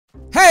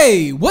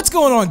Hey, what's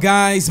going on,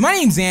 guys? My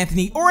name's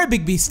Anthony, or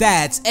Big B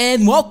Stats,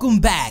 and welcome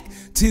back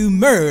to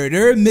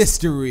Murder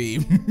Mystery.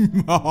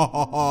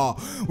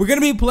 We're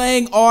gonna be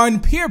playing on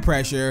Peer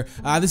Pressure.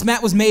 This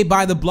map was made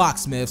by the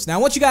Blocksmiths. Now,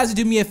 I want you guys to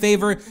do me a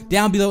favor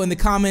down below in the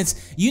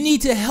comments. You need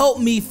to help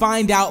me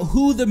find out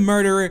who the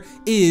murderer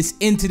is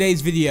in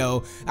today's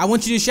video. I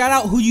want you to shout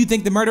out who you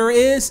think the murderer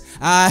is,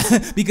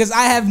 because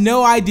I have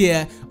no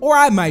idea, or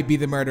I might be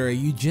the murderer.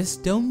 You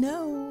just don't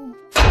know.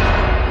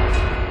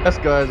 Yes,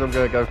 guys, I'm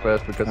gonna go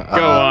first because. Go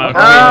on.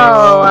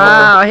 Oh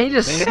wow, he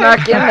just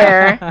snuck in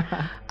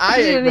there.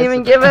 He didn't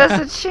even give us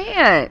a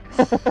chance.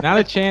 Not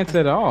a chance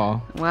at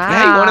all. Wow.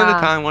 Hey, one at a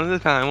time, one at a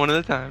time, one at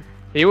a time.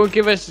 He will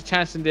give us a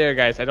chance in there,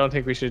 guys. I don't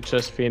think we should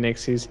trust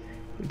Phoenix. He's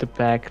the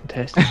bad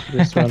contestant for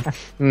this one.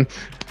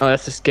 Oh,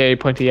 that's a scary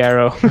pointy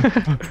arrow.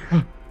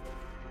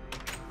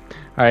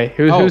 Alright,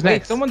 who's Wait,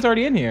 next? someone's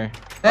already in here.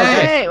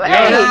 Hey,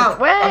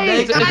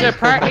 wait. Is there a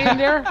party in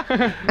there?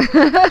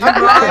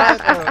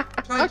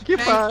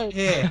 Occupied.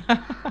 Here.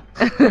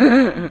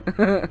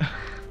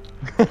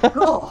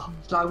 Oh,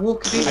 it's like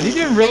walking in. I didn't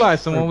even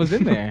realize someone was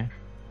in there.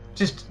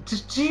 Just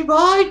do you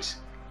mind?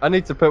 I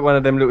need to put one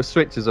of them little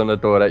switches on the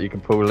door that you can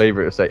pull a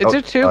lever to say. Is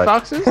there two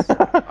occupied. foxes?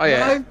 Oh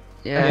yeah.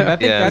 Yeah, I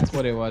think Yeah. that's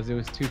what it was. It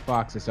was two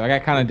foxes, so I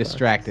got kind of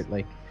distracted.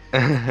 Like,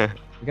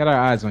 we got our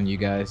eyes on you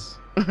guys.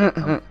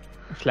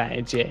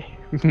 Flying J.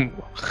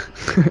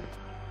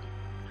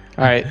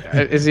 Alright,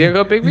 is he gonna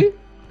go Big B?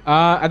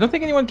 I don't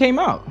think anyone came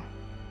out.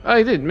 Oh,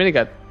 he did.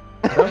 Minigun.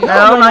 No,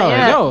 not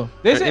yet. No,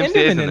 there's an MCA's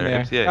Enderman in in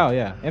there, there. MCA. Oh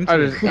yeah, Oh, MCA.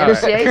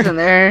 there's- MCA's in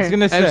I there. was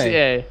gonna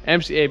say.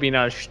 MCA being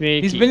all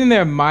sneaky. He's been in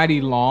there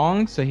mighty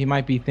long, so he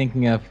might be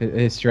thinking of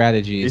his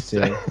strategies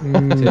to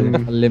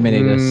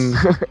eliminate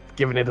us.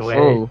 Giving it away.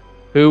 Oh,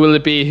 Who will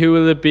it be? Who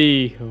will it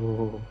be?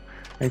 Oh.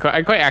 I'm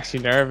quite actually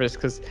nervous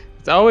because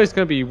it's always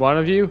going to be one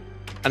of you.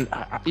 And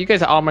you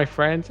guys are all my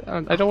friends.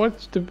 And I don't want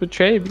you to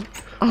betray me.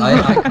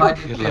 I kind of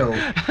feel.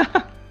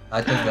 I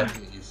don't know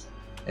who it is.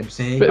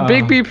 MC. But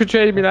Big B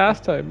betrayed me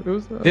last time. It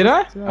was, Did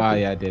I? Yeah. Oh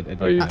yeah, I did. I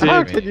did. Oh, you did.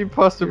 how could you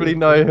possibly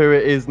know who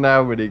it is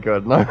now,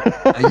 Minigun? No.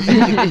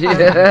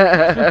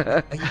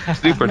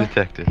 Super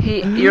detective.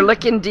 You're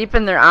looking deep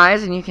in their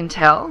eyes and you can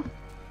tell.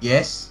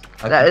 Yes.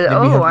 That is,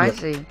 oh, I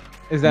see.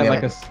 Is that Yeah.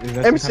 like a? Is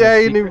that some MCA kind of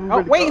ain't secret? even Oh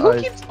really wait, got who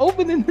eyes. keeps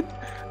opening?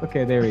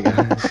 Okay, there we go.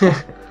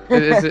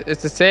 Is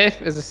it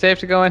safe? Is it safe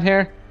to go in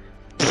here?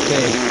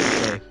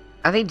 Safe.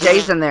 I think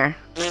Jay's in there.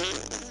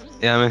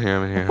 Yeah, I'm in here,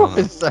 I'm in here. Hold What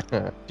on. is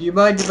that? Do you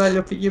mind if I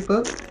look at your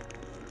book?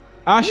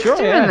 Ah, Who's sure,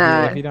 doing yeah,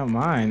 that? if you don't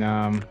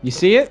mind. You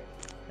see it?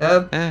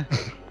 Eh,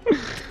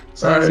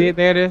 So, See it?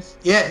 There it is.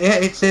 yeah,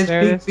 it says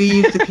There it Big B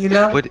is the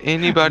killer. would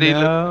anybody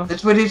look? No.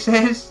 That's what it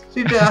says.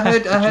 I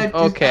heard.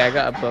 Okay, I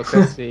got a book.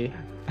 Let's see.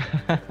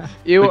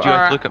 You Would you like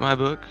are to look at my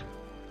book?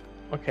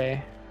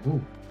 okay.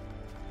 Ooh.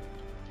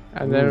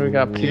 And then we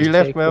got. Ooh. Please You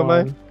left, take Melmo?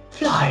 one.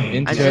 Flying.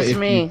 Enter just if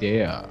me. you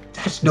dare.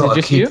 That's not a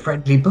just you?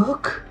 kid-friendly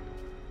book.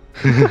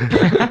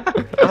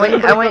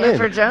 I'm waiting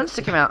for Jones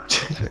to come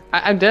out.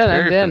 I'm done.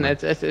 I'm Very done.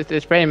 friendly.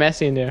 It's pretty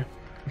messy in there.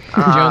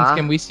 Jones,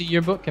 can we see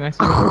your book? Can I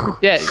see your book?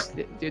 Yeah.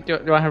 Do you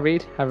want to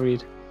read? Have a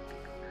read.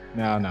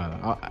 No.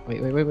 Oh,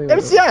 wait.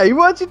 MCA,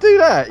 why'd you do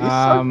that? You're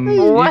so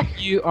mean. What?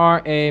 If you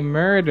are a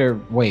murder.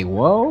 Wait,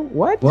 whoa?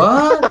 What?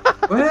 What?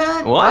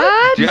 What?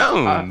 What?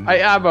 Jones. I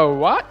am a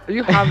what?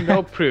 You have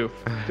no proof.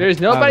 There's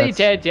nobody that's-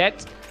 dead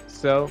yet.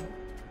 So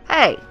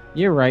Hey.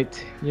 You're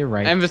right. You're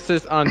right.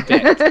 emphasis on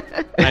dead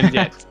and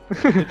yet.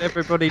 Did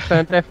everybody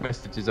turn death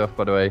messages off,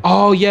 by the way?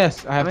 Oh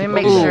yes, I have Let to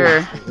me go. make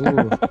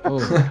sure.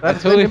 Ooh. I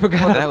totally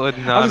forgot. That would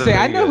I not was have saying,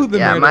 I been know who good. the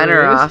Yeah,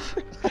 murderer mine are is.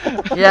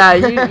 off. Yeah,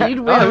 you'd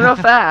win real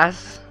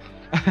fast.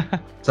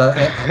 So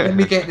let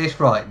me get this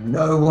right.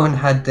 No one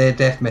had their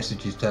death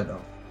messages turned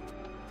off.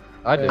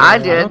 I did. I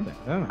did.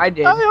 Oh. I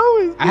did. I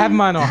always I have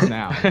mine off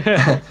now. Mine's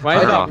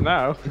I off don't-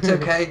 now. It's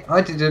okay.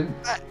 I didn't.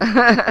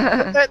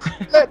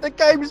 let the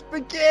games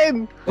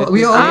begin. What,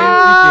 we Let all? the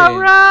Oh,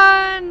 begin.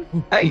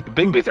 run! Hey,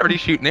 Big B's already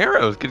shooting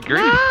arrows. Good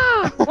grief.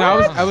 No!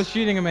 I was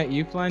shooting him at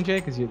you, Flying Jay,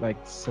 because you're like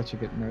such a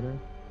good murderer.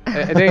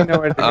 I didn't know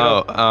where to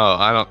go.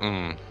 I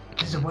don't.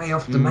 There's a way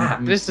off the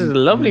map. This is a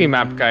lovely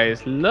map,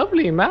 guys.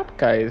 Lovely map,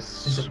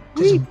 guys.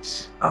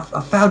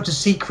 I found a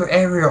secret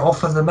area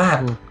off of the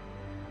map.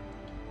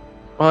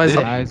 Oh, is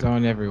it Eyes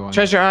on everyone.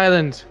 Treasure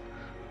Island?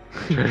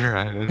 Treasure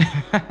Island.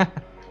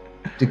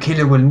 The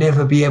killer will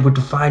never be able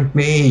to find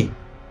me.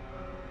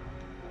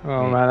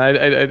 Oh man, I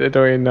don't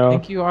even I know.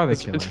 think you are the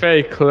It's killer.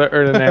 very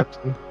clear and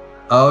empty.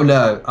 Oh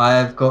no, I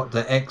have got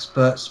the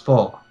expert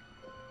spot.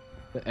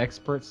 The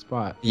expert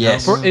spot.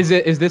 Yes.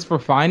 Is this for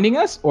finding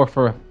us or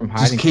from hiding?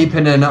 Just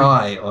keeping an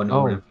eye on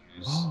all Oh. of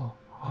you.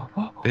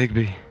 Oh. Big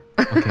B.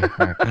 Okay.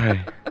 Alright.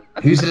 Hey.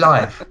 Who's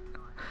alive?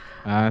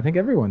 I think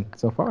everyone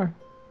so far.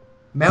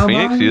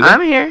 Phoenix, you Melmo? there?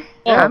 I'm here.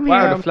 Oh, Yeah, I'm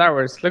wow, here. the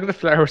flowers. Look at the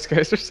flowers,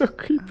 guys. They're so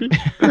creepy.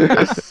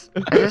 I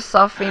just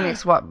saw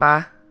Phoenix walk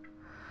by.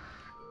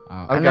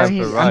 Oh, I I'm know going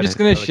he's- for a I'm ride. just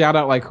gonna shout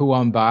out like who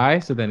I'm by,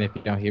 so then if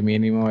you don't hear me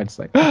anymore, it's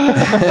like.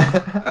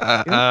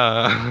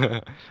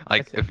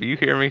 Like if you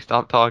hear me,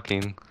 stop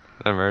talking.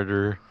 The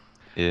murderer.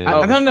 Yeah.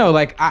 I don't know.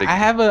 Like Big-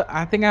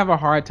 I think I have a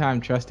hard time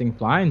trusting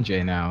Flying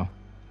J now.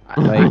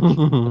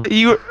 Like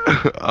You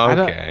I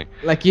don't- okay?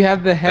 like you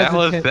have the That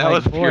was- hesitant that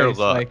like was pure voice.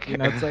 Like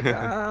luck. it's like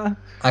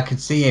I could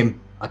see him.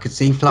 I could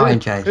see Flying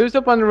J. Who's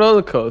up on the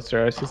roller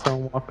coaster? I see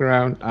someone walking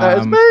around.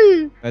 That's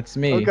me. That's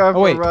I'm me. going Oh for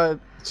wait. a ride.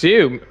 It's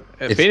you,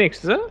 It's-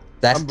 Phoenix, is it?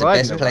 That's I'm the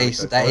riding best a place.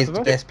 roller That is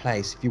coaster. the best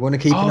place. If you want to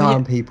keep Oh, an eye yeah.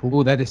 on people.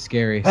 Oh, that is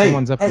scary. Hey,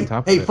 Someone's up hey, on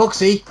top hey, of it.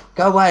 Foxy,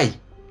 go away.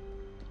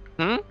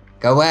 Hmm?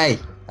 Go away.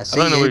 I I see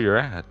don't know you. where you're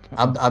at.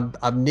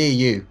 I'm near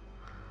you.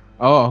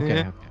 Oh, okay. Yeah.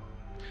 Okay.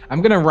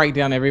 I'm gonna write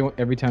down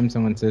every time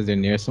someone says they're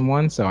near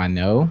someone, so I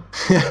know.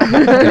 Who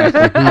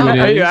it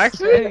Are you is.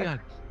 actually?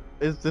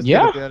 It's just Yeah.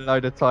 gonna be a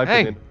load of typing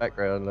Hey. in the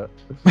background. Look.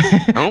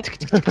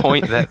 Don't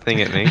point that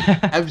thing at me.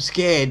 I'm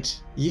scared.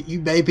 You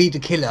may be the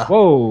killer.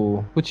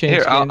 Whoa! Who changed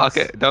Here, skins?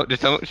 okay.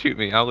 Don't shoot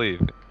me. I'll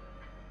leave.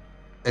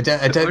 I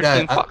don't We're know.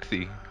 Team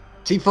Foxy.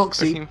 Team We're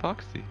Foxy, Team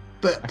Foxy.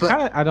 but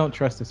I don't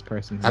trust this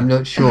person. I'm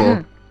not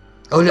sure.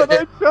 Oh look, I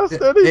don't trust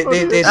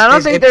anybody. I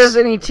don't think there's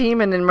any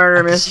teaming in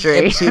murder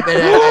mystery.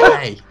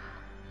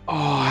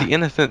 Oh, The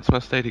innocents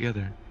must stay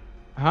together.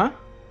 huh?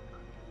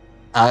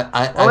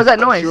 What was that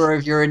noise? Sure,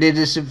 if you're an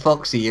innocent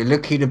Foxy, you're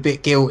looking a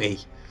bit guilty.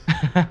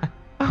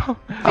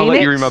 I'll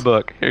let you read my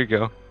book. Here you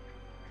go.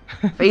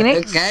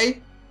 Phoenix?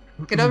 Okay,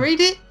 can I read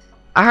it?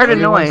 I heard a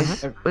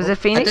Everyone's- noise. Was it I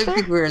Phoenix don't there?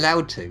 think we're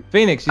allowed to.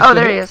 Phoenix. You Oh, still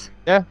there here? he is.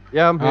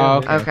 Yeah, I'm here. Oh, I'm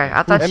okay. here. Okay,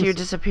 I thought you MC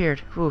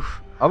disappeared.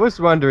 Oof. I was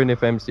wondering if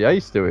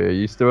MCA's still here. Are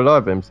you still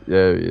alive, MC?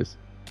 Yeah, he is.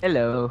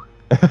 Hello.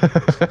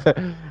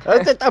 I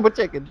was just double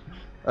checking.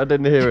 I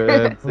didn't hear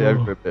it.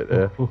 MCA for a bit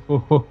there.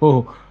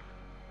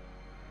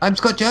 I'm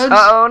Scott Jones.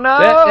 Oh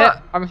no!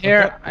 I'm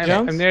here.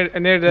 Jones? I'm near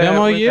the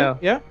Memo, you? window.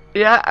 Yeah.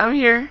 Yeah, I'm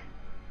here.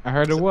 I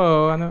heard a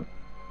whoa. I know.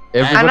 I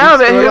Everybody's know,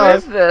 but still who alive.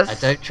 is this? I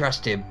don't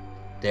trust him.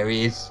 There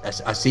he is.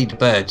 I see the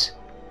bird.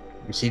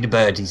 You see the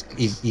bird.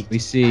 We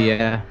see.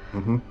 Yeah.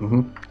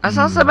 I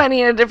saw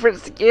somebody in a different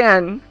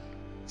skin.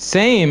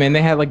 Same, and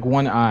they had like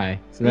one eye,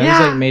 so that Yeah.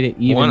 was like made it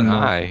even. One more-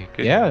 eye.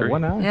 Good Yeah, grief.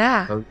 one eye.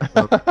 Yeah.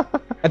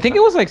 I think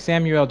it was like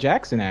Samuel L.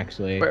 Jackson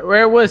actually.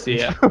 Where was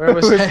he? Where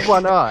was he? With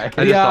one eye.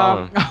 I just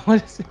saw him.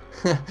 what is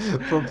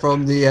it?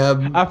 from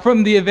the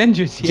From the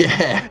Avengers.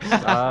 yeah.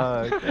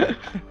 Ah, okay.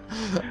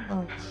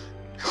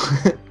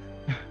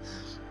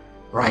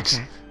 Right.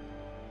 Okay.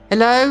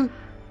 Hello,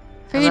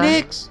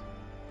 Phoenix.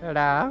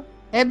 Hello.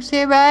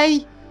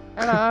 MCMA.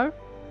 Hello.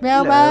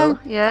 Melmo.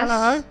 Yes.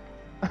 Hello.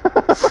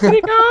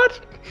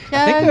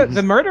 I think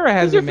the murderer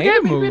hasn't made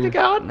a move.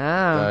 No,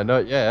 No.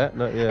 not yet.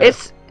 Not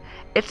yet.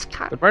 It's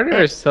kind. The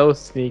murderer is so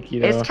sneaky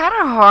though. It's kind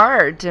of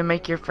hard to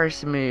make your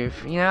first move.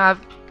 You know,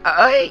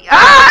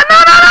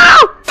 no!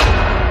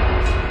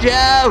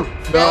 Joe.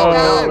 No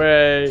Melmo.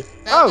 way.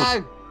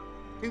 Melmo.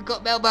 Who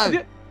got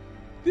Melmo?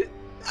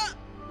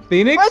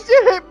 Phoenix. What'd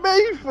you hit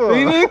me for?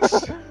 Phoenix.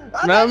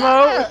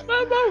 Memo.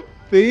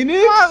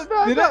 Phoenix.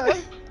 No, Did no,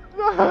 I?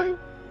 no.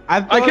 I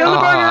killed the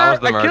Oh, murderer. I was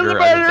the I killed the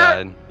murderer. I just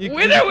murderer. died. You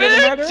Winner, killed the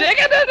winner, murderer?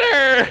 chicken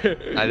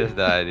dinner. I just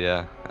died.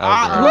 Yeah. I Ah,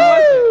 was the who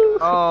murderer. was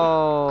it?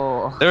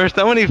 Oh. There were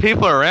so many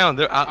people around.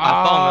 I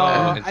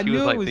saw Mel, and I she knew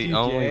was it like was the you,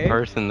 only Jay.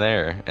 person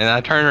there. And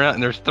I turned around,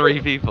 and there's 3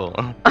 people.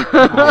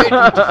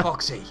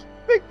 Foxy.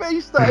 Big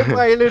B started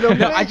wailing on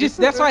me. No,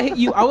 that's why I hit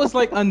you. I was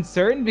like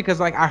uncertain because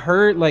like I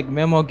heard like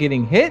Memo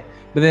getting hit,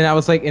 but then I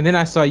was like, and then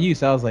I saw you,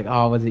 so I was like,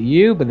 oh, was it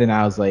you? But then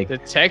I was like,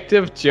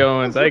 Detective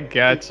Jones, I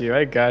got you.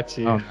 I got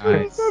you. oh,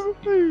 nice.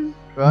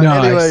 Right,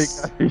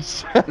 Nice. anyway,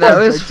 guys. That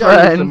was So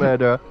Jay is the fun.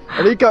 murderer,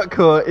 and he got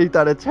caught. He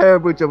done a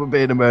terrible job of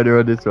being a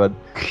murderer on this one.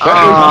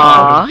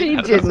 Aw, he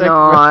did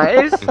not.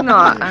 It's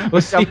not.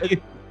 We'll see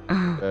you.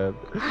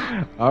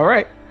 All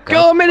right.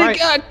 Go, Right.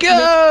 Minigun,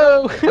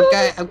 go!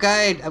 I'm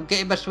going. I'm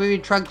getting my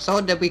swimming trunks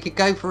on, and we can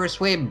go for a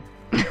swim.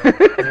 Yeah,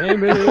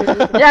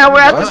 we're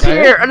at the What?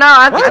 pier. No,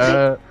 I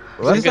think.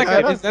 What's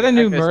Is that a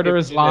new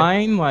murderer's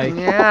line? Like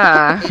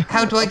Yeah.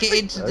 How do I get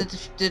into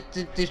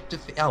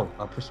the oh,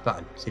 I'll push the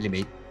button. Silly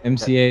me.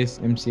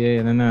 MCA,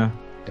 I don't know.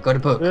 I got a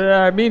book.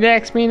 Me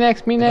next, me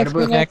next, me next,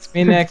 me next.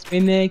 Me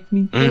next.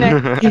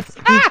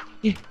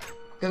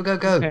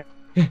 Go.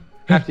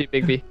 After you,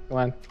 Big B. Come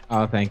on.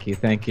 Oh, thank you.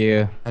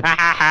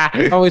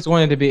 I always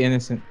wanted to be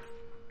innocent.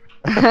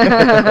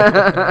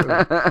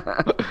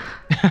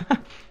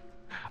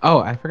 Oh,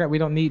 I forgot we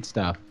don't need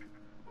stuff.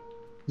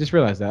 Just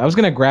realized that. I was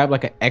gonna grab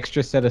like an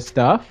extra set of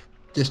stuff.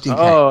 Just in case.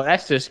 Oh,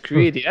 that's just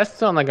greedy. That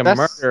sounds like a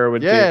murderer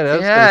would yeah, do.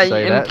 that's Yeah,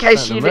 say in that's case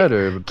not the you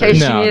murderer in would case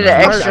do. you No, needed no.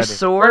 an extra Murder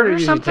sword or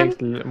usually something.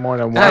 takes more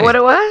than Is that one. what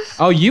it was?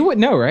 Oh, you would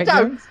know, right? No.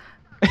 Jones?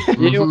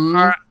 You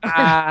Mhm.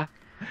 are.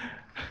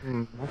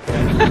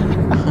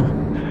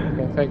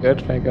 Okay,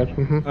 very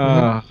good.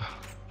 Uh,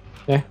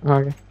 Yeah,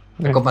 okay.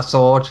 I got my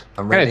sword.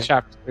 I'm Kind ready. of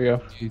chopped. Here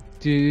we go.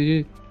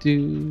 do.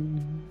 Do,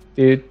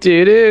 do,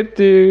 do,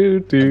 do,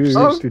 do,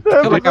 Oh, do.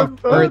 I feel like I've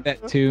heard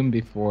that tune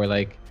before.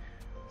 Like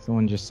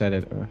someone just said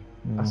it.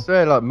 I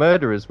swear, like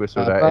murderers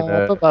whistle that in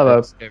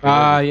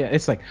Yeah,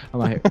 it's like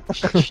hold on here.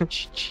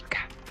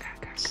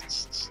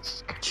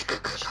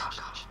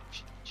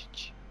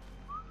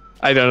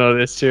 I don't know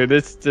this too.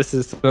 This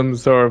is some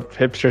sort of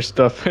hipster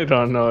stuff. I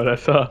don't know.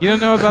 That's all. You don't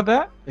know about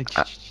that? It's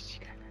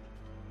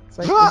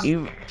like,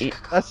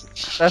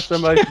 That's the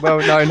most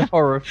well-known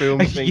horror film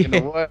thing in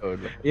the world.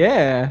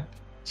 yeah.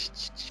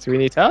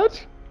 Sweeney Todd?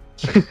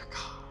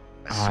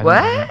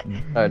 What?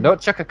 No,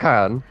 not Chaka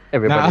Khan. No.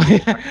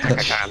 Everybody.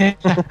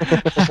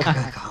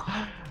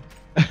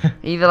 Are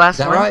you the last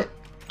Is that one? right?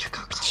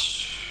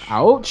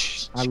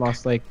 Ouch! I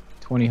lost like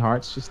 20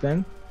 hearts just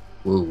then.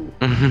 Whoa.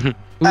 Who's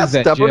That's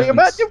that? double the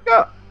amount Jones? you've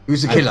got.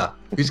 Who's the killer?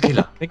 Who's the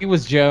killer? I think it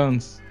was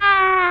Jones.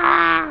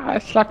 I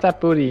slapped that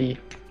booty.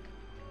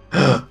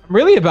 I'm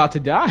really about to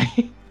die.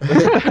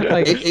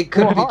 Like, It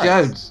could 4 be hearts.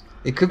 Jones.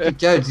 It could be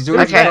Jones. He's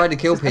already Okay. trying to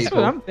kill That's what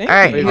people. I'm thinking.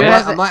 Alright, I who might,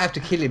 has I it? might have to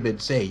kill him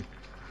and see.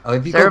 Oh,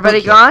 have you Is got everybody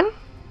book yet? gone?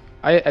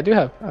 I do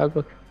have. I have a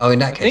book. Oh,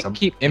 in I that case, think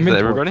keep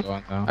inventory everybody?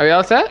 going, though. Are you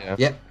all set? Yep.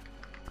 Yeah,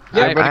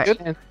 Alright,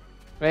 everybody good?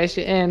 Race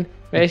you in.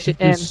 Race you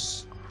in.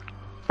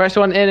 First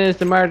one in is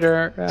the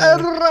murderer.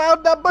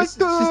 Round number This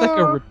is like a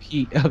 2.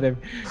 repeat of them.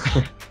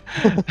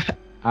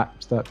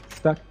 Stuck.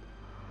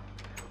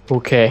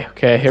 Okay,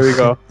 here we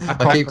go.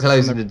 I keep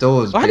closing the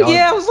doors. What? behind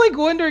Yeah, I me. was like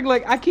wondering,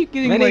 like I keep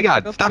getting like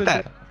God, up stop to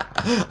that.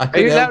 I Are you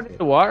couldn't allowed help in it.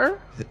 the water?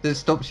 It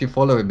stops you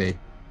following me.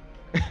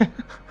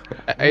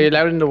 Are you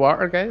allowed in the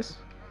water, guys?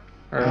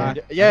 Or-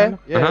 Yeah,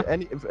 Uh-huh.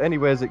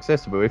 anywhere's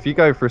accessible. If you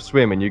go for a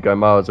swim and you go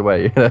miles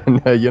away,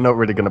 no, you're not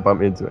really going to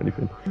bump into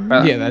anything.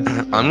 Yeah, that's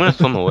I'm gonna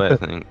swim away. I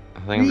think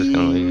I'm just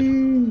gonna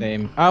leave.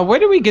 same. Where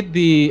do we get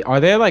the? Are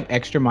there like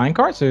extra mine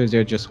carts, or is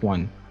there just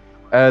one?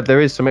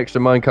 There is some extra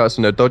minecarts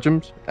and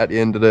dodgems at the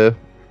end of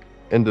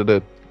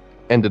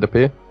the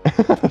pier.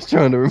 I was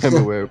trying to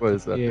remember where it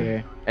was.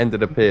 Yeah. End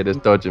of the pier, there's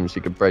dodgems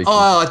you can break.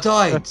 Oh, I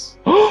died.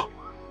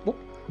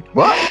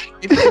 What?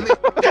 if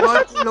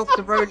I fall off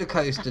the roller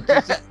coaster,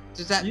 does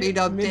that mean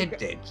I'm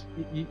dead?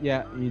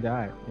 Yeah, you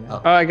died. Yeah.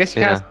 Oh. Oh, I guess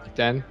you Yeah. can't speak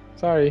then.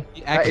 Sorry.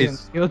 The That accident is-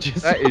 skill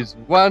just. That is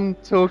one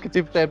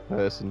talkative dead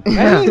person.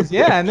 That is,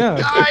 yeah, I know.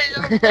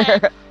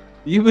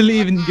 You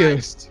believe in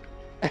ghosts.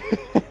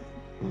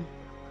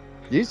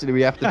 Usually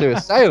we have to do a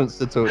seance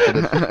to talk to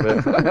this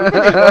person.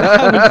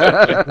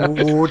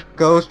 Good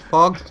ghost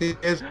foxy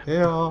is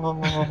here.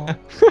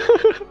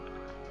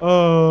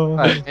 Oh.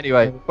 Right,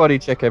 anyway, body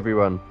check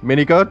everyone.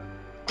 Mini god?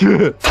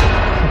 Dead.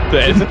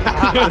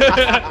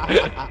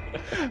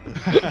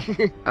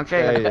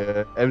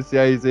 Okay.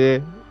 MCA's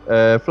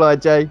here. Fly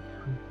J.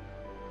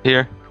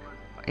 Here,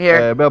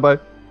 Here. Melbo.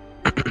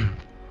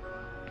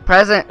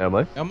 Present.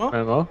 Elmo. Elmo?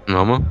 Memo?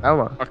 Mama.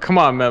 Elmo. Oh, come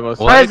on, Memo.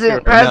 What?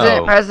 Present.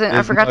 No. I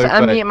There's forgot to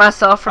no way. unmute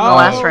myself from the Oh.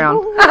 last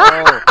round.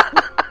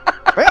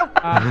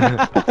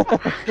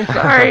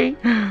 Sorry.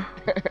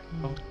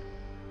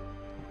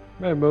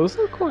 Memo's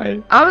so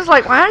quiet. I was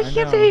like, why I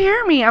can't know. they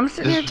hear me? I'm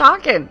sitting here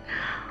talking.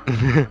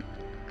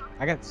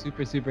 I got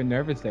super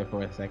nervous there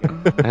for a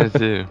second. I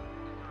do.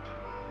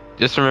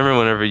 Just remember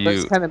whenever you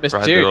That's kind of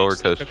ride the roller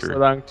mysterious. It took so coaster.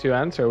 long to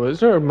answer.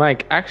 Was your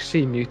mic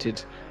actually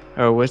muted?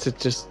 Or was it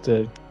just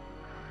I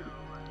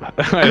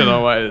don't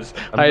know what it is.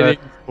 I'm Hiding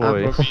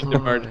boy. from being the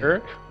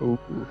murderer? Ooh,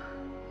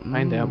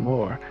 find out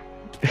more.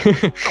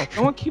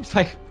 Someone keeps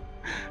like.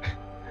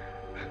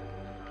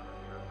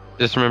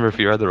 Just remember if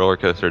you ride the roller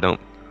coaster, don't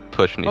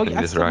push Oh, anything, yeah,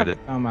 I just still ride it.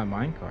 haven't found my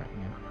minecart.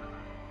 Yeah.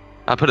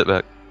 I put it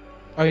back.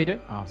 Oh, you did?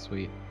 Oh,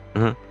 sweet.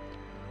 Mhm.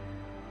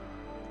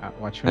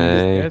 Watch from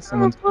Hey. this.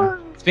 Someone's.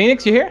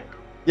 Phoenix, you here?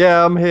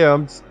 Yeah, I'm here.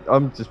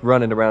 I'm just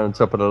running around on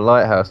top of the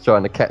lighthouse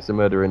trying to catch the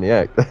murderer in the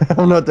act.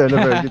 I'm not doing a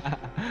very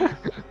good.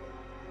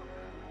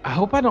 I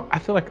hope I don't. I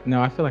feel like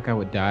I feel like I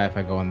would die if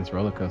I go on this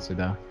roller coaster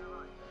though.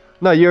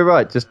 No, you're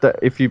right. Just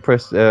if you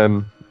press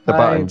the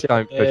button, Jay.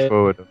 don't push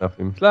forward or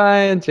nothing.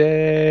 Flying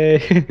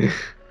Jay.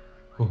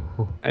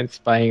 I'm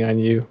spying on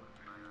you.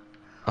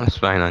 I'm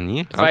spying on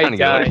you. I'm If I trying to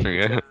get away die, from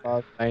you.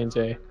 it's Flying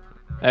Jay.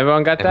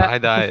 Everyone got If that? I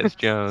die, it's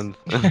Jones.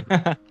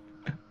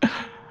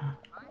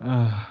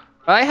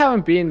 I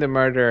haven't been the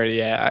murderer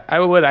yet. I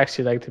would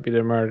actually like to be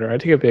the murderer. I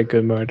think it'd be a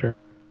good murder.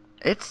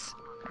 It's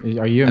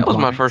Are you? That was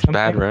my implying first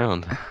bad something?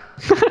 round.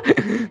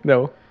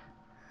 No.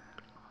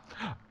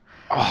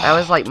 that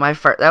was like my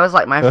first. That was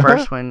like my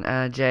first one,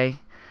 Jay,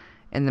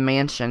 in the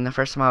mansion. The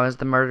first time I was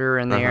the murderer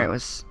in there, Uh-huh.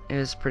 it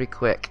was pretty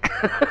quick.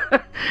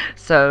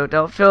 So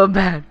don't feel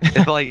bad.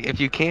 It's like if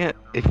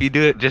you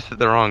do it just at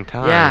the wrong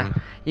time. Yeah,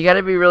 you got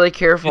to be really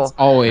careful. It's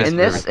always In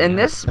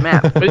this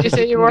map, What did you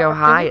say if you can were? go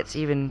high, it's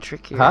even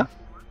trickier. Huh?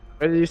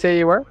 Where did you say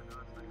you were?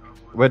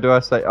 Where do I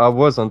say? I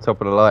was on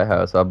top of the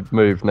lighthouse. I've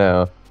moved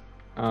now.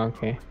 Oh,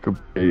 okay.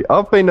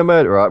 I've been the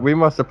murderer. We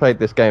must have played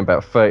this game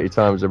about 30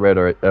 times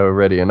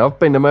already, and I've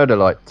been the murderer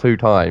like 2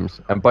 times,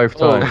 and both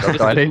Oh, times this I've is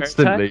died the third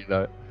instantly.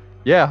 Though.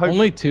 Yeah, hope,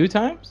 Only 2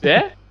 times?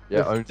 Yeah?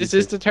 yeah. Only This two.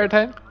 is the third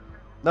time?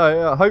 No,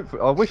 yeah,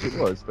 I wish it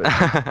was, but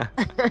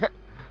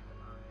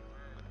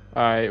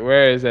Alright,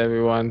 where is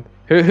everyone?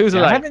 Who's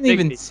Yeah, I alive? haven't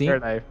even Bigby, seen- you're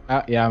alive.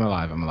 Yeah, I'm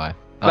alive. I'm alive.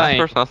 The last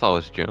person I saw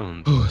was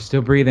Jones.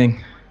 Still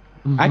breathing.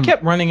 I Mhm.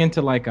 kept running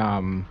into like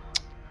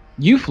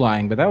you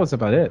flying, but that was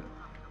about it.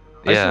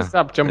 I Yeah. should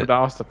stop jumping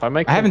off stuff.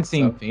 I haven't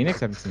seen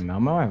Phoenix. I haven't seen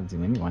Melmo. I haven't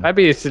seen anyone. That'd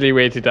be a silly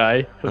way to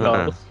die.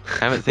 I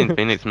haven't seen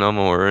Phoenix, Momo,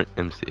 or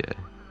MCA.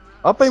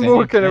 I've been Same,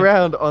 walking yeah.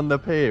 around on the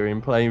pier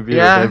in plain view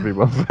Yeah. of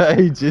everyone for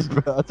ages,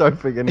 but I don't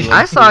think anyone.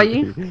 I saw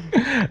you.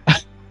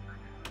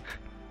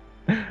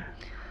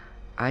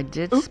 I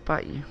did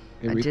spot you.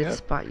 Here I we did go.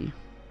 spot you.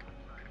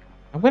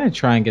 I'm gonna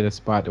try and get a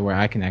spot to where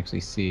I can actually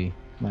see.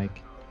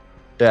 Like,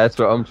 Yeah, that's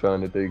what I'm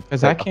trying to do.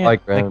 'Cause I Take the can't, high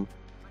like- ground.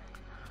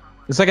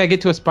 it's like I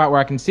get to a spot where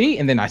I can see,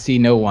 and then I see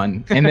no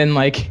one, and then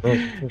like,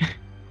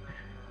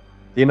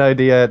 You know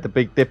the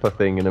Big Dipper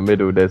thing in the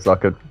middle? There's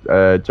like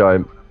a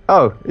giant.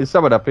 Oh, is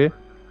someone up here?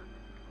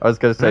 I was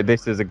gonna say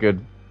this is a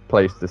good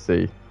place to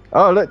see.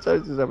 Oh, look,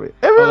 Jones is up here.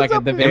 Everyone's like at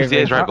up the here. very-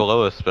 MCA is right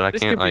below us, but I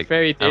This can't could be like.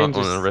 very I don't want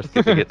dangerous. to risk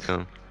it to get to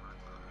him.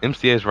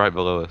 MCA is right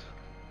below us.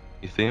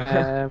 You see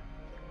him?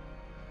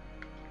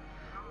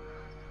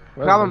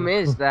 Problem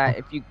is that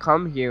if you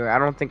come here, I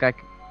don't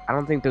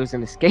think there's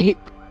an escape.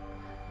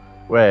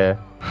 Where?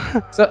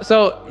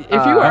 So if you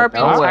are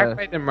being nowhere. attacked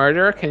by the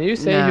murderer, can you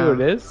say who No.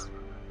 it is?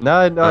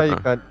 No, you Uh-uh.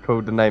 can't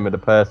call the name of the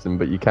person,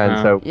 but you can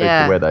Oh. tell people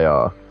Yeah. where they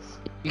are.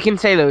 You can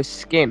say those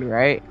skin,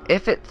 right?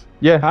 If it's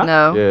Yeah.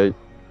 no. Yeah.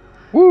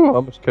 Woo! I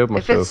almost killed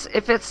If myself.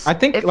 it's I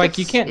think if like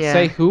you it's- can't yeah.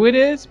 say who it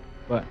is,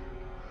 but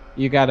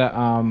you gotta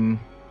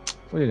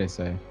what did I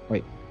say?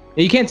 Wait.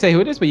 You can't say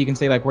who it is, but you can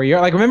say like where you're.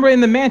 Like remember in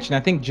the mansion,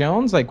 I think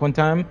Jones, like one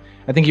time,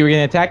 I think you were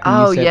getting attacked. And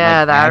Oh, you said, yeah,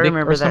 like, that- I addict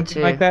remember or that something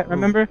too. like that.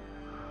 Remember?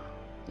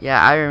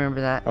 Yeah, I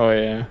remember that. Oh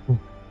yeah.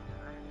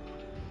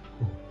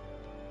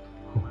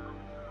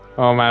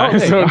 Oh man, Oh, I'm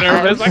hey. so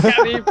nervous. I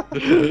can't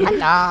even.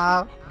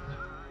 Hello.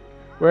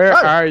 Where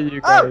Oh. are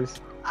you guys?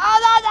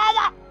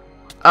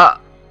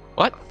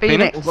 What?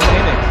 Phoenix.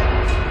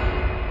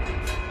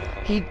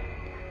 He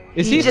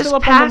Is he he just still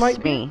up on the passed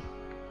light? me.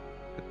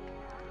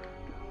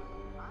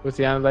 Was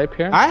he on the light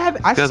pier? I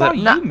Because saw I-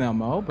 you, No.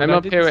 Melmo. But I'm I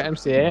up here with didn't-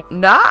 MCA.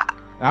 Nah.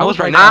 I was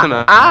right like- next to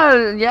him.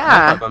 I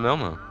Yeah. was by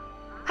Melmo.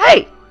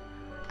 Hey.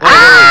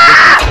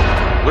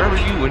 Where were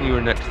you when you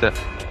were next to?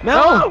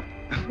 No.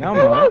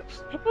 Melmo.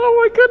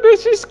 Oh my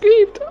goodness, she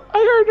screamed. I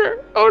heard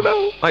her. Oh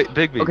no. Wait,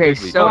 Bigby. Okay,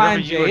 Bigby. so- whenever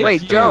Fine, you were Jay. Wait,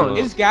 next to Jones.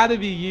 Melmo- It's gotta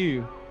be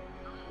you.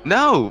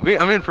 No,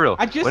 I mean for real.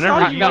 I just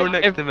whenever saw you you. were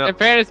next to In Melmo.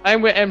 fairness,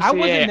 I'm with MCA. I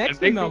wasn't and next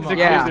to Big Melmo. B's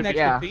Yeah, I was accused. next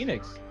yeah. to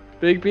Phoenix.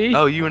 Big B?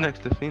 Oh, you were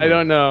next to Phoenix. I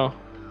don't know.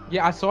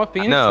 Yeah, I saw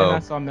Phoenix No. and I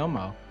saw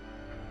Melmo.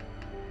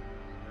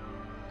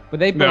 But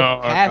they both No,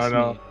 passed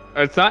no. me.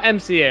 It's not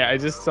MCA. I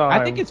just saw.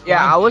 I think him. it's Yeah,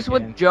 Flying I was J,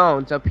 with man.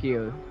 Jones up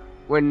here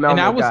when And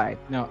I Melmo was died.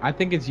 no. I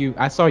think it's you.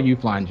 I saw you,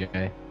 Flying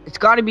J. It's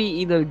got to be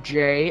either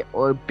Jay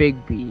or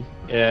Big B.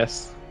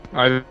 Yes.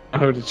 I don't know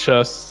who to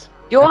trust.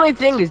 The only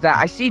thing is that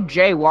I see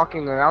Jay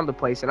walking around the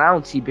place and I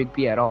don't see Big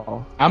B at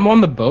all. I'm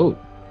on the boat.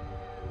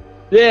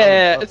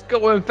 Yeah, it's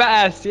going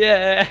fast.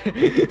 Yeah.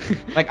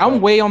 Like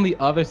I'm way on the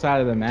other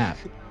side of the map.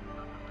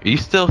 Are you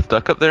still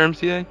stuck up there,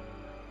 MCA?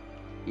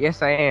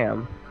 Yes, I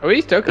am. Are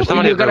we stuck? There's up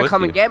somebody You're up there gonna with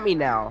come you. and get me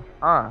now,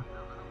 huh?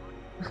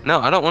 No,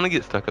 I don't want to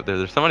get stuck up there.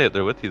 There's somebody up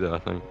there with you, though. I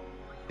think.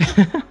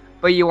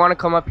 But you want to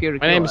come up here to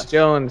My kill name's us.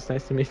 Jones.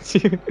 Nice to meet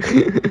you.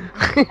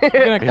 I'm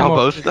gonna come Y'all over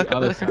both to stuck the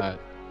up other there? side.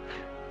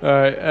 All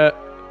right.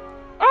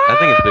 I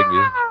think it's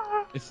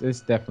Big B.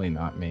 It's definitely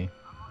not me.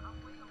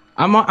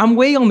 I'm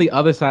way on the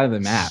other side of the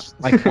map,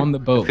 like on the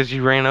boat. Because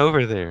you ran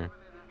over there.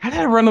 How did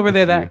I run over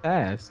there that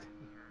fast?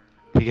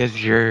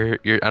 Because you're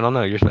I don't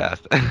know. You're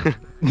fast.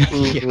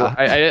 Yeah.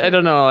 I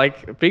don't know.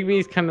 Like Big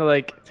B's kind of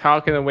like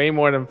talking way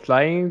more than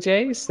Flying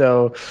J.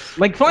 So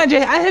Like Flying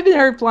J, I haven't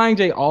heard Flying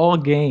J all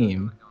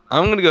game.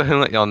 I'm gonna go ahead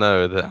and let y'all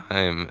know that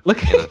I'm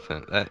Look.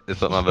 innocent. That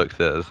is what my book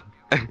says.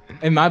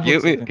 In my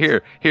book,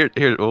 Here.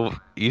 Well,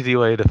 easy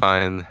way to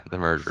find the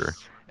murderer.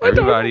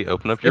 Everybody,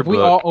 open up your If we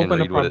all book and open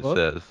read up what our it book?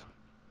 says.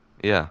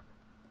 Yeah.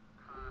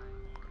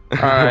 all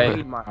right.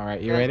 Read mine. All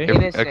right, you Says ready?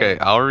 innocent. Okay,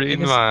 I'll read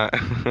Innocent.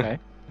 mine. Okay.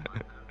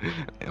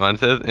 Mine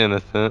says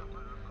innocent.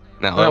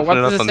 Now Well, open what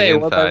it does up it on say? the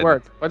Word by inside.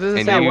 word. What does it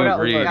And say? you what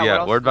else- read, yeah, what yeah,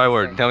 else word does by it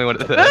word. say? Tell me what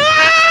it says.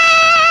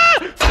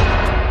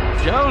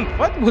 Jones.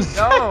 What was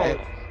No. that?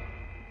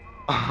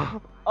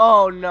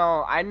 Oh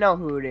no, I know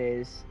who it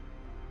is.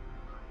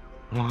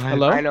 What?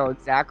 Hello? I know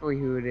exactly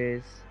who it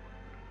is.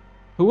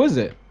 Who is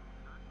it?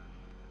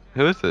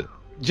 Who is it?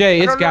 Jay,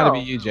 I it's don't gotta know. be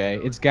you, Jay.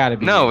 It's gotta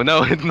be No, you.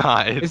 no, it's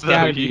not. It's so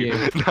gotta be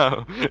you.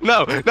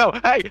 No.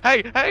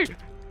 Hey.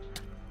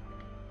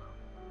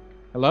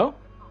 Hello?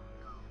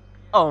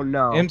 Oh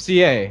no.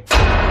 MCA.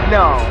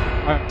 No.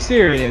 I'm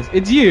serious.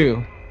 It's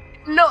you.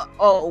 No.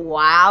 Oh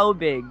wow,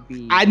 Big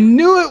B. I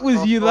knew it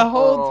was you the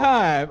whole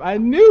time. I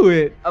knew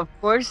it. Of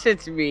course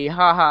it's me.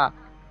 Haha.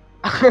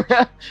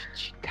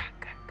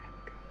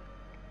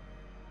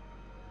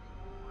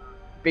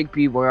 Big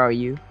B, where are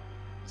you?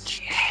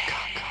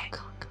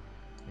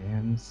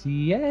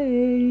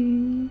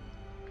 MCA.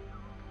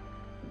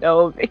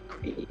 No, Big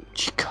B.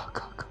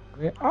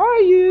 Where are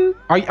you?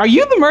 Are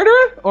you the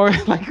murderer? Or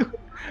like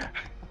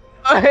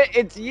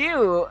It's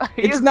you.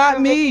 It's You're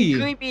not making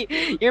me.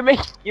 Creepy.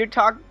 You're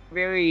talking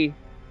very.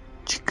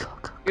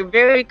 You're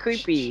very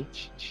creepy.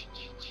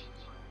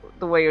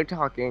 The way you're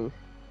talking.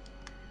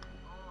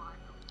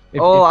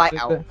 if- Oh, if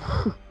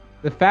I.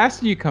 the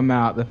faster you come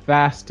out, the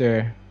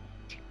faster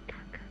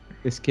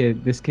this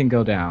can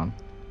go down.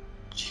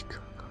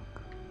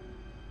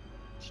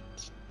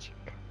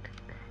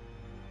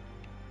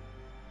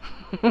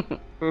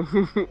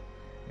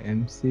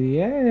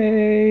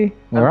 MCA.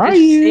 Where I'm are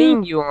just you?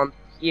 seeing you on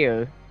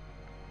here.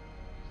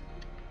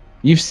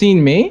 You've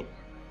seen me?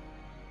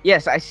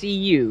 Yes, I see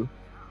you.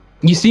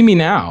 You see me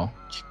now.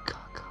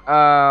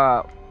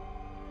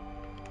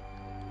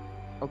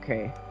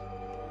 Okay.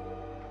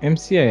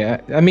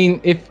 MCA. I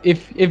mean,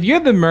 if you're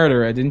the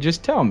murderer, then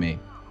just tell me.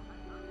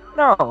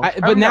 No.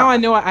 But now I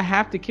know I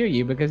have to kill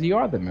you because you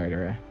are the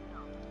murderer.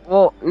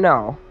 Well,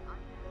 no.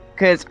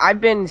 Because I've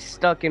been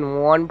stuck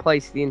in one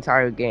place the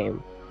entire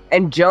game.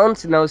 And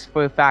Jones knows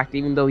for a fact,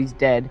 even though he's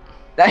dead,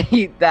 that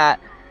he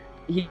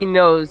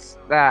knows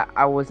that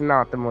I was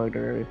not the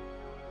murderer.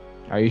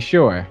 Are you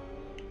sure?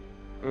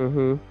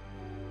 Mm-hmm.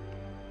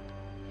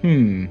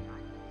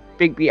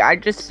 Big B, I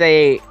just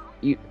say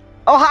you...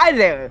 Oh, hi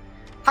there!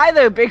 Hi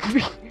there, Big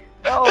B!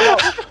 No, no.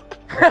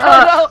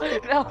 No,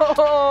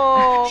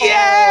 no!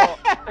 Yeah!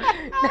 No!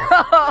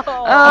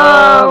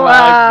 Oh,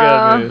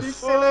 wow. My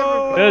goodness.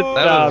 Good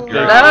That job, was Big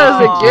great. That was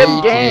a B.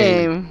 good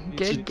game.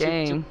 Good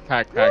game.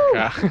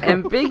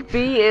 And Big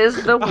B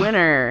is the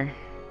winner.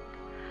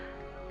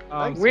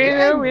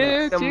 Winner,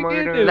 winner, The chicken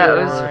murderer. dinner. That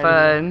was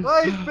fun.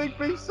 Why is Big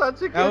B such a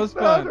good That was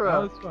fun. murderer?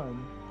 That was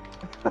fun.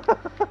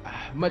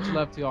 Much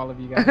love to all of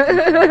you guys.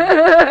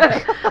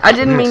 I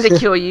didn't mean to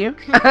kill you.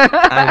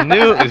 I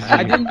knew it was you.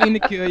 I didn't mean to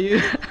kill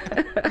you.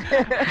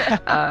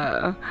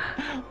 Uh,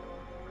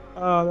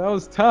 Oh, that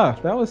was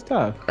tough. That was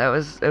tough. it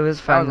was fun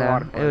was a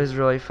lot though. of fun. It was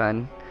really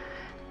fun.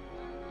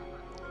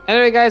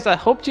 Anyway, guys, I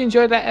hope you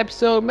enjoyed that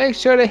episode. Make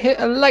sure to hit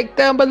a like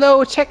down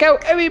below. Check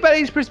out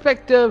everybody's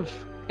perspective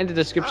in the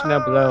description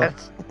down below.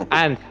 That's-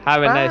 And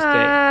have a nice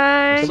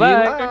day.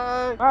 Bye.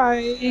 Goodbye.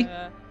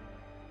 Bye.